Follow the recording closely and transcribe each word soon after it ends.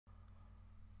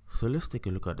So let's take a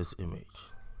look at this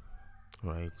image.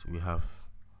 Right, we have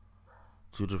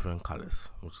two different colors,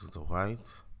 which is the white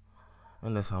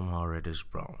and the somehow reddish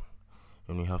brown,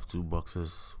 and we have two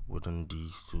boxes within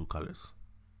these two colors.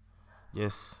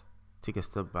 Just take a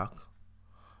step back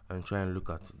and try and look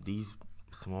at these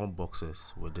small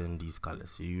boxes within these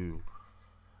colors.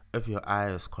 If your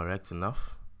eye is correct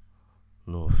enough,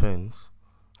 no offense,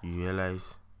 you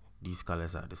realize these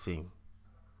colors are the same.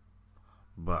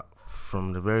 But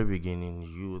from the very beginning,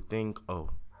 you would think, oh,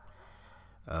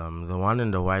 the one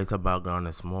in the whiter background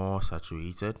is more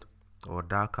saturated or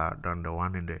darker than the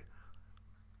one in the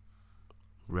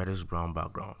reddish brown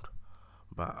background.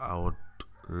 But I would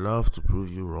love to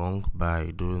prove you wrong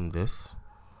by doing this,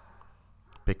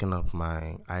 picking up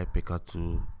my eye picker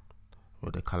tool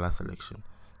with the color selection.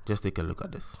 Just take a look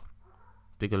at this.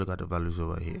 Take a look at the values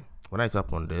over here. When I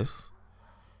tap on this,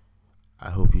 I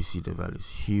hope you see the values.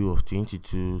 Hue of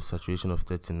 22, saturation of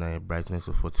 39, brightness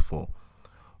of 44.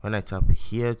 When I tap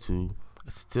here too,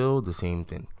 it's still the same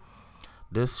thing.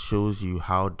 This shows you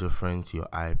how different your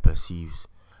eye perceives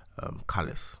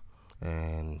colors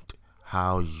and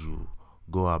how you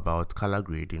go about color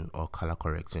grading or color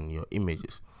correcting your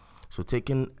images. So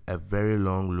taking a very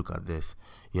long look at this,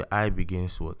 your eye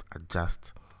begins to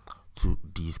adjust to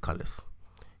these colors.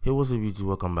 Hey, what's up YouTube?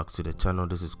 Welcome back to the channel.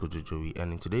 This is Coach Joey,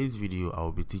 and in today's video I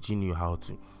will be teaching you how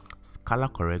to color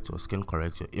correct or skin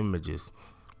correct your images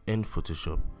in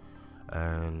Photoshop.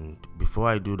 And before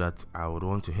I do that, I would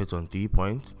want to hit on 3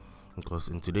 points, because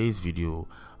in today's video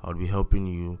I'll be helping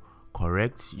you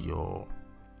correct your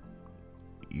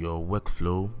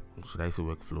workflow,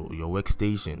 your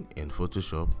workstation in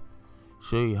Photoshop,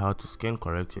 show you how to skin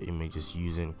correct your images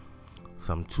using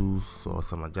some tools or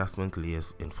some adjustment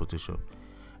layers in Photoshop,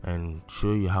 and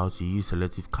show you how to use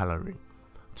selective coloring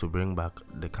to bring back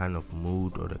the kind of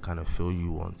mood or the kind of feel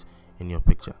you want in your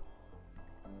picture.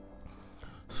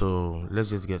 So let's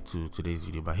just get to today's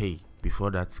video. But hey, before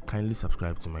that, kindly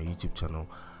subscribe to my YouTube channel.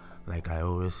 Like I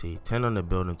always say, turn on the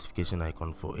bell notification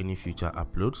icon for any future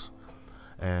uploads,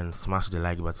 and smash the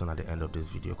like button at the end of this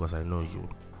video, because I know you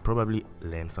probably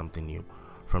learn something new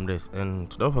from this. And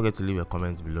don't forget to leave a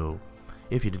comment below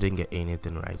if you didn't get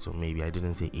anything right, or maybe I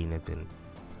didn't say anything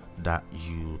that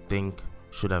you think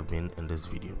should have been in this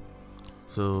video.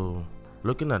 So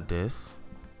looking at this,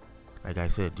 like I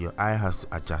said, your eye has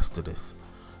to adjust to this.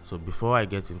 So before I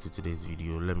get into today's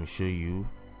video, let me show you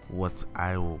what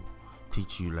I will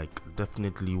teach you, like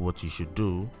definitely what you should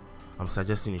do. I'm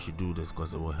suggesting you should do this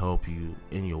because it will help you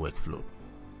in your workflow.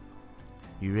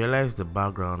 You realize the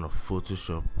background of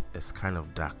Photoshop is kind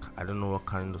of dark. I don't know what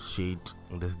kind of shade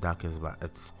this dark is, but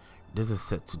this is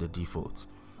set to the default.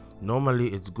 Normally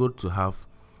it's good to have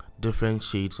different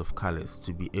shades of colors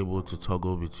to be able to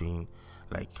toggle between,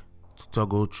 like to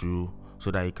toggle through,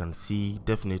 so that you can see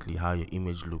definitely how your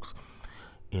image looks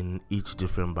in each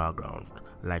different background.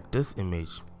 Like this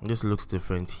image, this looks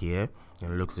different here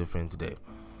and looks different there.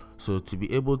 So to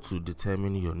be able to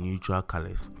determine your neutral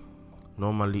colors,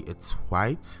 normally it's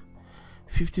white,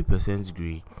 50%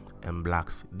 gray, and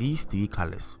blacks. These three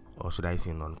colors, or should I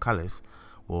say non-colors,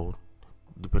 or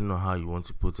depending on how you want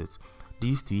to put it,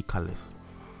 these three colors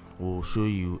will show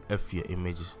you if your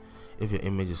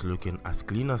image is looking as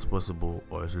clean as possible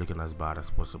or is looking as bad as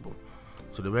possible.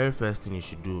 So the very first thing you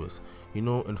should do is, in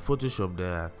Photoshop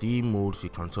there are 3 modes you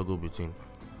can toggle between: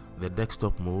 the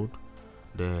desktop mode,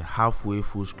 the halfway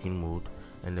full screen mode,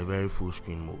 and the very full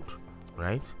screen mode,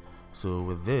 right? So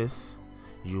with this,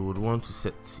 you would want to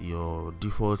set your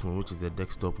default mode, which is the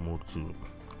desktop mode, to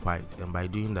white. And by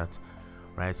doing that,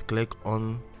 right click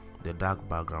on the dark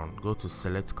background, go to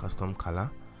select custom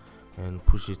color and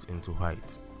push it into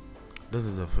white. This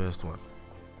is the first one.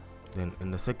 Then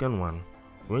in the second one,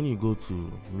 when you go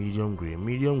to medium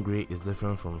gray is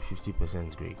different from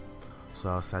 50% gray. So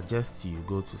I'll suggest you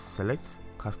go to select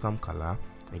custom color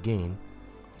again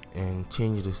and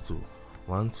change this to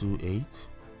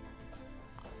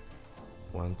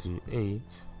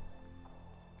 128,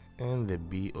 and the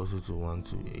B also to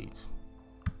 128.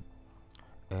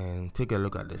 And take a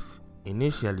look at this.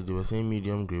 Initially they were saying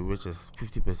medium gray, which is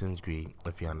 50% gray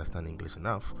if you understand English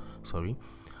enough,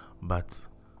 but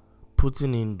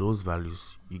putting in those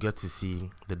values, you get to see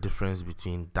the difference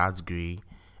between that gray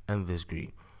and this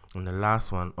gray. And the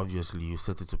last one, obviously you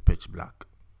set it to pitch black,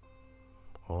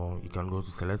 or you can go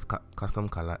to select custom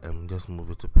color and just move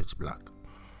it to pitch black,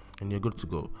 and you're good to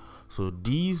go. So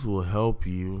these will help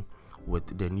you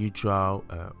with the neutral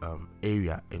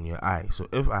area in your eye. So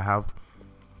if I have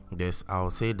this,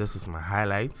 I'll say this is my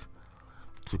highlight,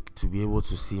 to be able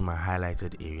to see my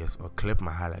highlighted areas or clip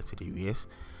my highlighted areas.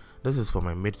 This is for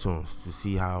my midtones, to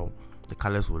see how the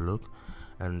colors will look,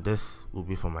 and this will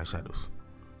be for my shadows.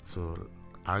 So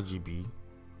RGB,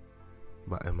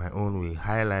 but in my own way,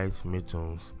 highlights,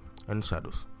 midtones, and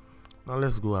shadows. Now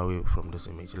let's go away from this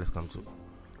image. Let's come to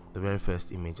the very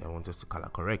first image I want us to color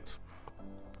correct.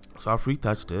 So I've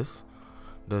retouched this.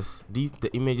 The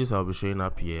images I'll be showing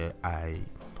up here I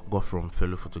got from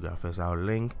fellow photographers. I'll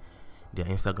link their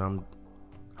Instagram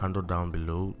handle down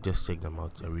below. Just check them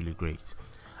out, they're really great.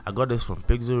 I got this from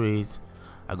Pixel Rate,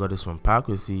 I got this from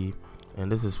Parquacy,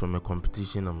 and this is from a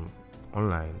competition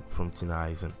online from Tina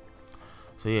Eisen.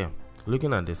 So yeah,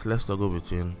 looking at this, let's toggle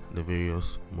between the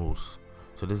various modes.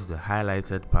 So this is the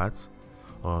highlighted part,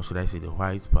 or should I say the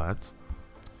white part.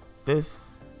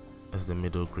 This is the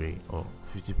middle gray, or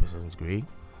 50% gray,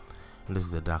 and this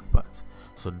is the dark part.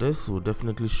 So this will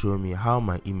definitely show me how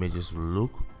my images will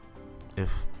look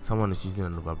if someone is using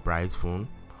an over bright phone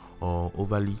or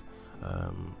overly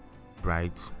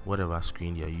bright whatever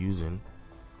screen you're using.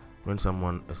 When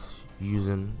someone is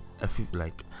using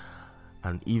like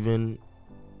an even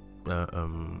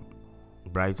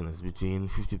brightness between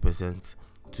 50%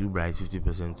 too bright,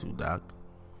 50% too dark,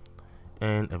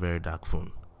 and a very dark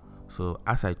phone. So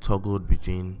as I toggled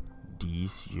between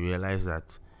these, you realize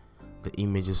that the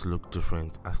images look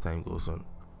different as time goes on.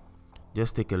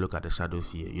 Just take a look at the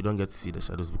shadows here. You don't get to see the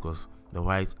shadows because the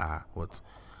whites are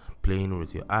playing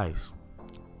with your eyes.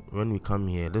 When we come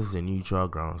here, this is a neutral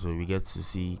ground, so we get to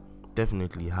see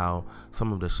definitely how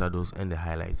some of the shadows and the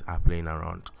highlights are playing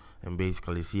around, and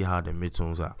basically see how the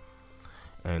midtones are.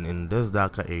 And in this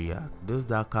darker area, this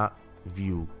darker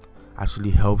view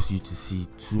actually helps you to see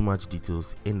too much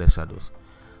details in the shadows.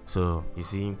 So you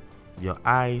see, your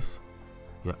eyes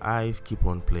keep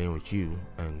on playing with you,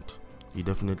 and you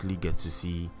definitely get to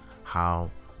see how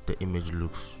the image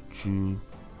looks through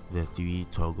the 3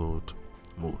 toggled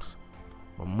modes.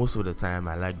 But most of the time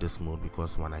I like this mode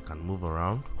because when I can move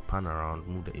around, pan around,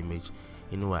 move the image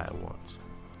any way I want.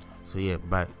 So yeah,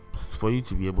 but for you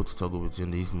to be able to toggle between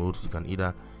these modes, you can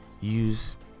either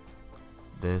use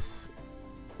this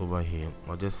over here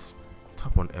or just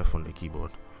tap on F on the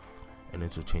keyboard and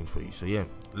it will change for you. So yeah,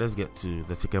 let's get to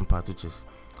the second part, which is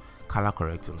color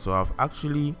correcting. So I've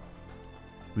actually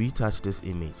retouched this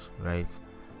image, right?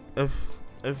 If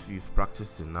you've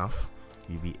practiced enough,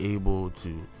 you'll be able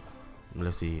to,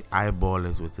 let's say, eyeball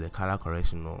it with the color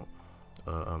correction or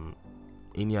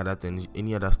any other thing,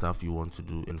 any other stuff you want to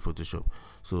do in Photoshop.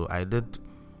 So I did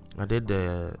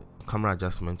the camera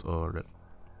adjustment or like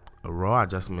a raw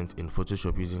adjustment in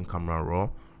Photoshop using camera raw,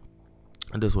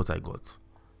 and this is what I got.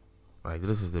 Right,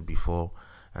 this is the before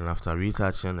and after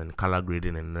retouching and color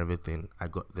grading and everything. I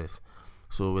got this.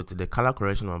 So with the color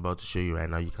correction I'm about to show you right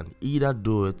now, you can either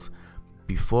do it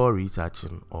before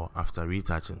retouching or after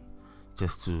retouching.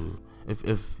 Just to,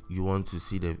 if you want to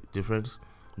see the difference,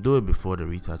 do it before the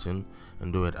retouching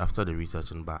and do it after the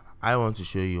retouching. But I want to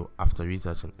show you after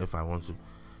retouching if I want to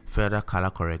further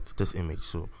color correct this image.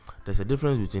 So there's a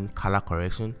difference between color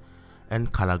correction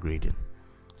and color grading.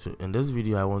 So in this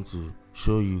video I want to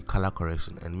show you color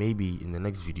correction, and maybe in the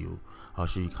next video I'll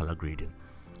show you color grading.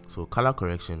 So color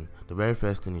correction, the very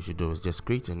first thing you should do is just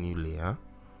create a new layer,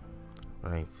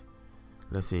 right?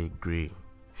 Let's say gray,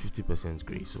 50%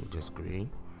 gray, so just gray.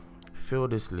 Fill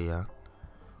this layer,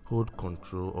 hold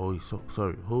control,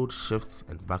 hold shift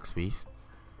and backspace,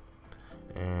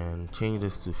 and change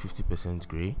this to 50%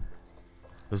 gray.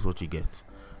 This is what you get,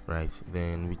 right?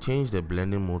 Then we change the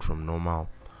blending mode from normal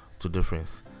to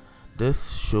difference.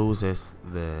 This shows us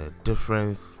the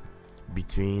difference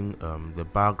between the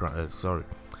background,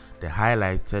 the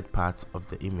highlighted parts of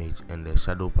the image and the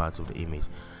shadow parts of the image,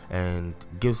 and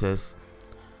gives us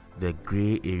the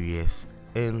gray areas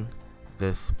in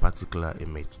this particular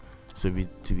image. So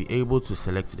to be able to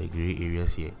select the gray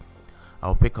areas here,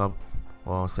 I'll pick up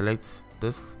or select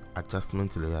this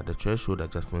adjustment layer, the threshold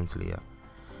adjustment layer,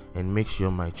 and make sure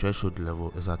my threshold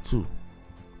level is at 2.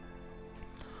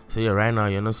 So yeah, right now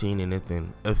you're not seeing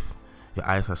anything. If your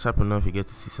eyes are sharp enough, you get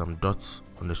to see some dots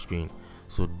on the screen.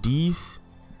 So these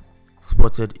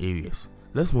spotted areas,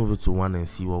 let's move it to 1 and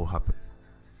see what will happen.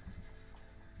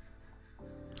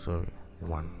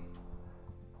 1.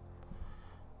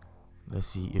 Let's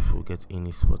see if we'll get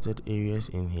any spotted areas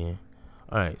in here.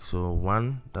 Alright, so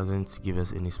 1 doesn't give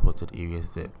us any spotted areas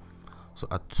there. So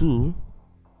at 2,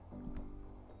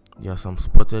 there are some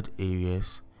spotted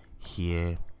areas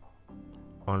here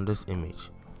on this image,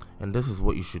 and this is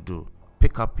what you should do.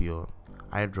 Pick up your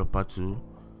eyedropper tool,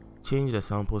 change the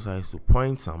sample size to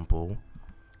point sample,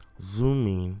 zoom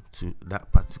in to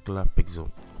that particular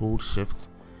pixel, hold shift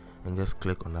and just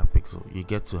click on that pixel. You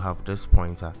get to have this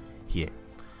pointer here.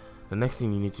 The next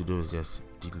thing you need to do is just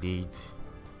delete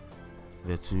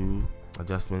the two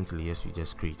adjustment layers we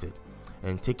just created,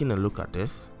 and taking a look at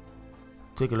this,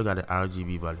 take a look at the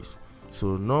RGB values.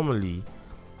 So normally,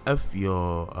 if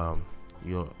your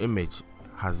image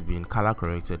has been color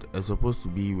corrected, it's supposed to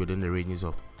be within the ranges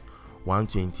of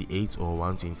 128 or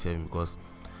 127, because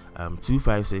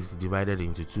 256 divided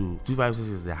into 256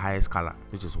 is the highest color,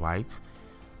 which is white.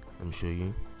 Let me show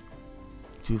you.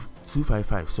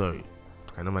 255, sorry,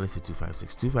 I normally say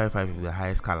 256. 255 is the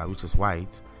highest color, which is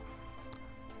white,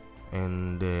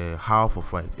 and the half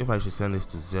of white. If I should send this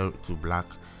to 0 to black,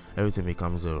 everything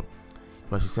becomes 0.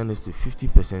 If I should send this to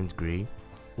 50% gray,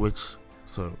 which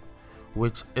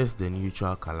is the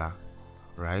neutral color,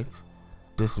 right?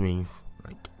 This means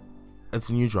like it's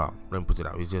neutral. Let me put it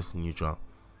out. It's just neutral,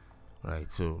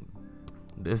 right? So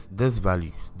these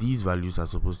values are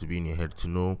supposed to be in your head to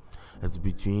know it's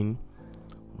between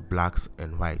blacks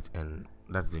and white, and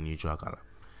that's the neutral color.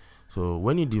 So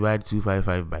when you divide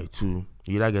 255 by 2,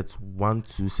 you either get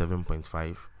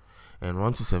 127.5, and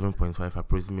 127.5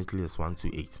 approximately is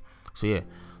 128. So yeah,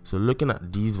 so looking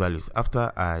at these values,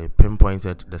 after I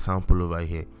pinpointed the sample over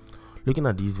here, looking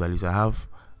at these values, I have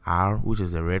R, which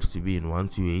is the reds, to be in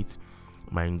 128,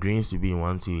 my greens to be in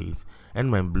 128, and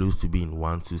my blues to be in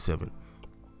 127.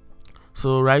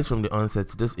 So right from the onset,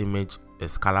 this image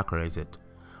is color corrected.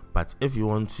 But if you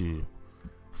want to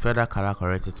further color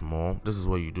correct it more, this is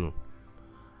what you do.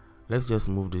 Let's just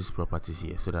move these properties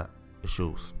here so that it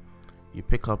shows. You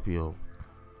pick up your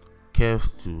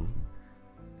curves tool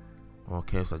or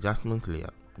curves adjustment layer,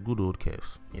 good old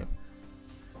curves. Yeah,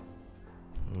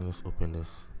 let's open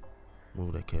this,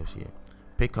 move the curves here,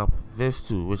 pick up this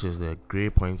tool, which is the gray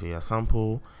point here,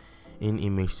 sample in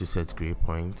image to set gray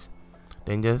point,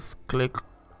 then just click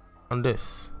on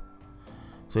this.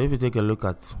 So if you take a look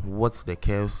at what the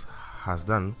curves has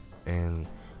done and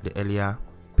the earlier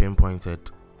pinpointed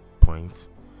points,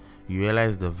 you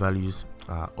realize the values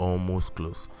are almost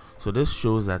close. So this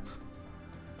shows that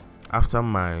after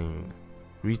my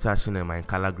retouching and my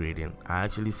color grading, I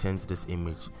actually sent this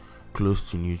image close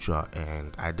to neutral,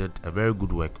 and I did a very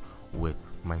good work with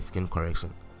my skin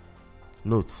correction.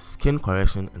 Note, skin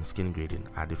correction and skin grading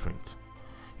are different.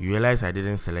 You realize I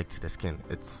didn't select the skin,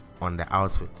 it's on the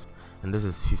outfit, and this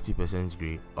is 50%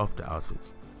 gray of the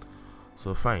outfit.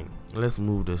 So fine, let's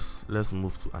move this, let's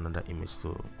move to another image.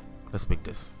 So let's pick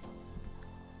this,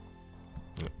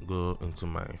 go into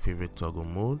my favorite toggle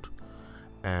mode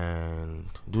and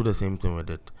do the same thing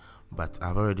with it, but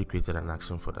I've already created an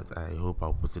action for that. I hope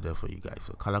I'll put it there for you guys.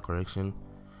 So color correction,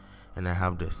 and I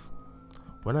have this.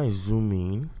 When I zoom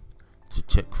in to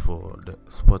check for the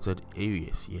spotted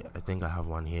areas, yeah, I think I have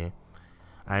one here.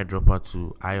 Eyedropper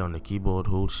to eye on the keyboard,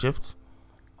 hold shift,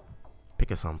 pick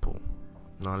a sample.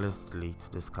 Now let's delete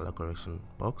this color correction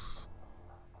box,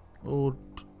 old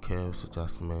curves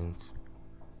adjustment,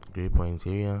 gray point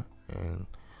area, and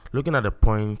looking at the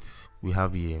points we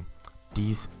have here,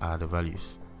 these are the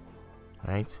values,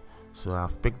 right? So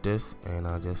I've picked this and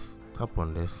I'll just tap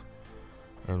on this,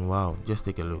 and wow, just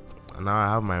take a look. And now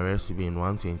I have my reds to be in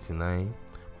 129,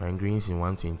 my greens in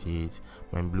 128,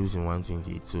 my blues in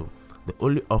 128. So the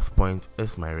only off point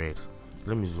is my reds.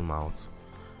 Let me zoom out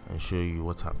and show you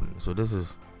what's happening. So this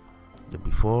is the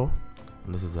before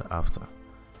and this is the after.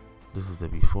 This is the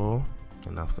before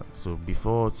and after. So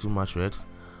before, too much reds,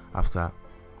 after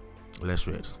less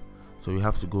reds. So we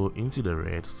have to go into the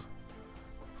reds,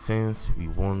 since we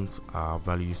want our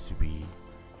values to be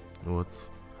what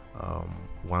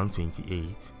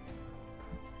 128.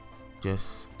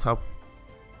 Just tap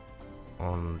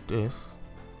on this.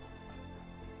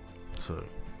 Sorry,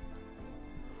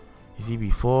 you see,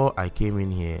 before I came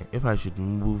in here, if I should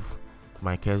move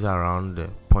my cursor around the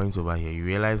point over here, you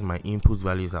realize my input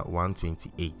value is at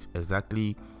 128,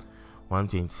 exactly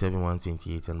 127,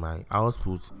 128, and my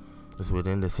output is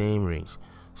within the same range.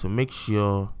 So make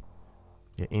sure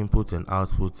your input and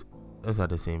output is at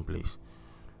the same place.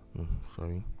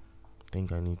 Sorry, I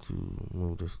think I need to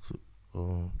move this to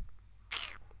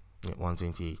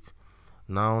 128.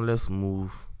 Now let's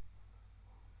move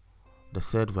the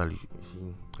set value. You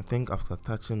see, I think after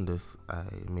touching this I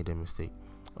made a mistake.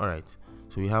 Alright,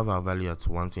 so we have our value at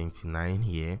 129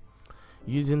 here.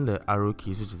 Using the arrow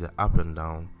keys, which is the up and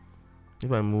down,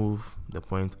 if I move the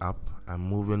point up, I'm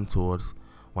moving towards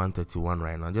 131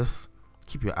 right now. Just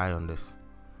keep your eye on this.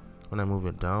 When I move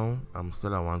it down, I'm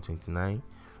still at 129.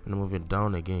 When I move it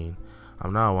down again,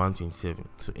 I'm now at 127.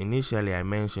 So initially I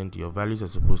mentioned your values are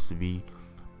supposed to be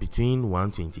between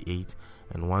 128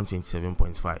 and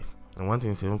 127.5, and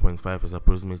 127.5 is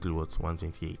approximately what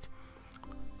 128.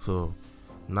 So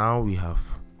now we have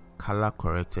color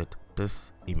corrected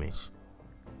this image.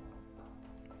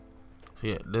 So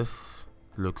yeah, this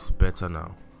looks better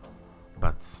now.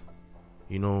 But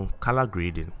you know, color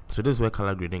grading, so this is where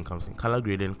color grading comes in. Color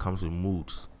grading comes with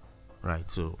moods, right?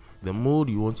 So the mood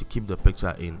you want to keep the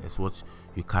picture in is what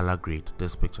you color grade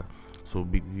this picture. So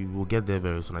we will get there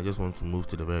very soon. I just want to move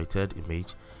to the very third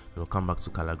image and we'll come back to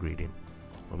color grading,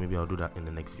 or maybe I'll do that in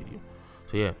the next video.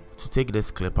 So yeah, to take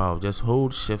this clip out, just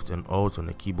hold Shift and Alt on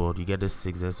the keyboard. You get this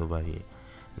 6s over here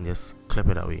and just clip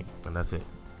it away, and that's it.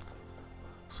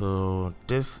 So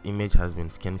this image has been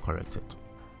skin corrected,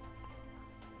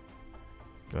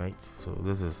 right? So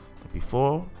this is the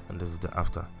before and this is the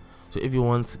after. So if you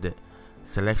want the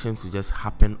selection to just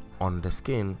happen on the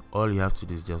skin, all you have to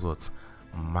do is just what,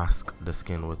 mask the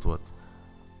skin with what,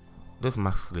 this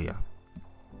mask layer.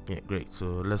 Yeah, great. So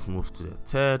let's move to the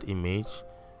third image,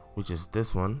 which is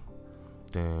this one,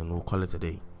 then we'll call it a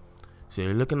day. So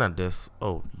you're looking at this.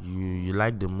 Oh, you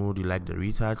like the mood, you like the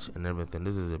retouch and everything.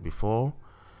 This is the before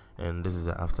and this is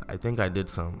the after. I think I did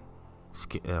some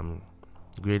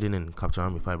grading and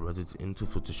capturing before I brought it into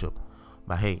Photoshop,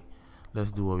 but hey,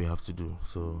 let's do what we have to do.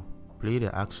 So play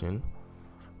the action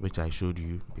which I showed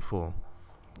you before.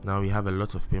 Now we have a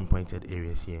lot of pinpointed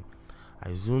areas here.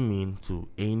 I zoom in to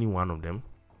any one of them,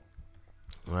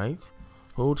 right?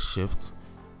 Hold Shift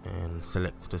and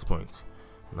select this point.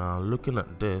 Now looking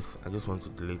at this, I just want to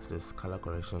delete this color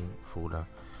correction folder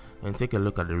and take a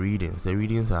look at the readings. The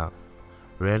readings are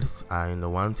reds are in the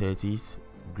 130s,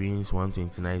 greens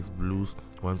 129s, blues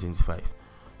 125.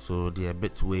 So they're a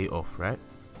bit way off, right?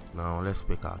 Now let's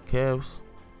pick our curves,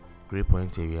 gray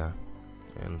point area,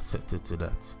 and set it to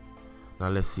that. Now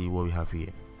let's see what we have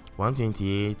here.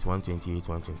 128, 128,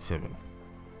 127.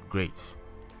 Great,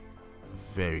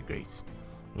 very great.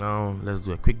 Now let's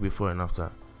do a quick before and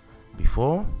after.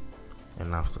 Before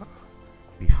and after,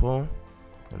 before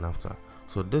and after.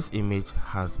 So this image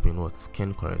has been what,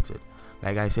 skin corrected.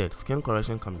 Like I said, skin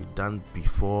correction can be done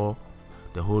before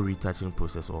the whole retouching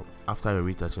process or after the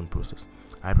retouching process.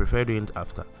 I prefer doing it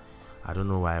after. I don't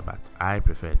know why, but I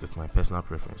prefer it. It's my personal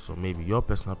preference. So maybe your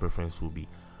personal preference will be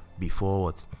before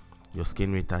what, your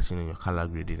skin retouching and your color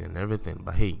grading and everything.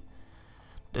 But hey,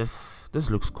 this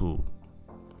looks cool.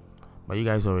 But you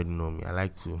guys already know me. I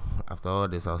like to, after all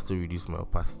this, I'll still reduce my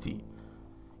opacity.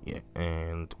 Yeah,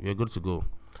 and we're good to go.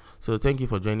 So thank you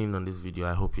for joining on this video.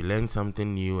 I hope you learned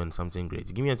something new and something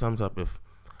great. Give me a thumbs up if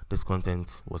this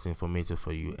content was informative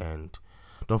for you, and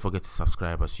don't forget to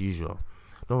subscribe as usual.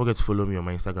 Don't forget to follow me on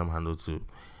my Instagram handle too,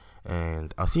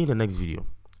 and I'll see you in the next video.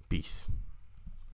 Peace.